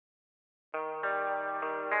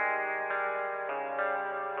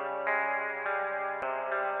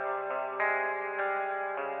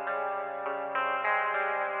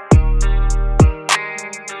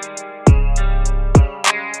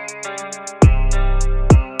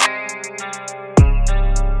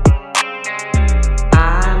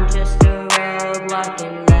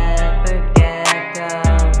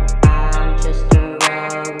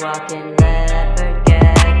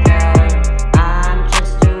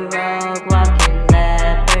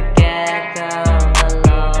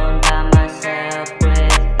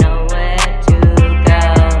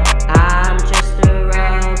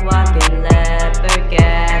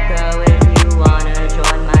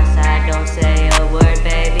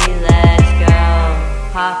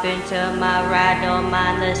Hop into my ride, don't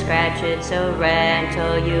mind the scratch, it's a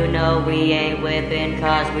rental. You know we ain't whipping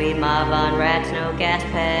cause we mob on rats, no gas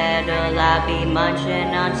pedal. I be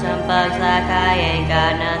munching on some bugs like I ain't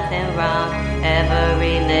got nothing wrong.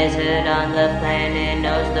 Every lizard on the planet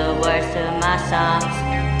knows the words to my songs.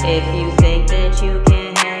 If you think that you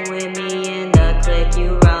can hang with me in the clique,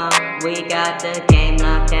 you wrong. We got the game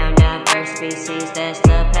locked down, diverse species, that's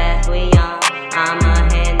the path we on.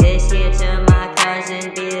 I'ma hand this year to my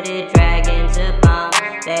cousin, bearded dragons a bomb.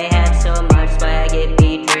 They have so much swag, it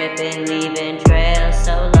be dripping, leaving trails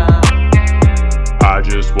so long. I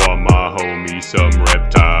just want my homies some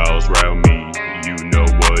reptiles round me. You know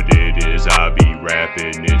what it is, I be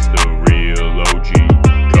rapping, it's the real OG.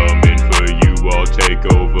 Coming for you, I'll take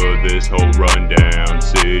over this whole rundown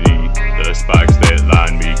city. The spikes that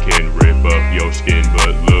line me can rip up your skin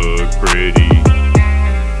but look pretty.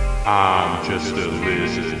 I'm just a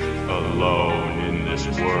lizard, alone in this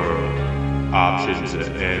world. Options are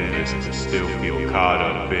endless, but still feel caught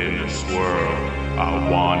up in the swirl. I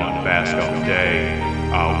wanna bask all day,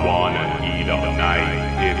 I wanna eat all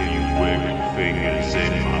night. If you wiggle fingers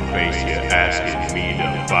in my face, you're asking me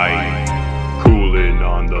to fight. Cooling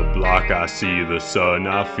on the block, I see the sun,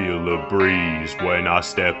 I feel a breeze. When I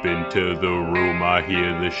step into the room, I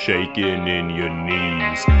hear the shaking in your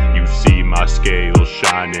knees. You see my scales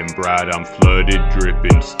shining bright, I'm flooded,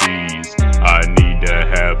 dripping steez. I need to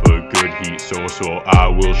have a good heat source or I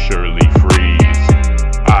will surely freeze.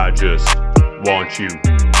 I just want you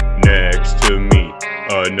next to me.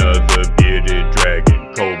 Another bearded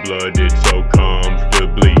dragon, cold-blooded, so comfortable.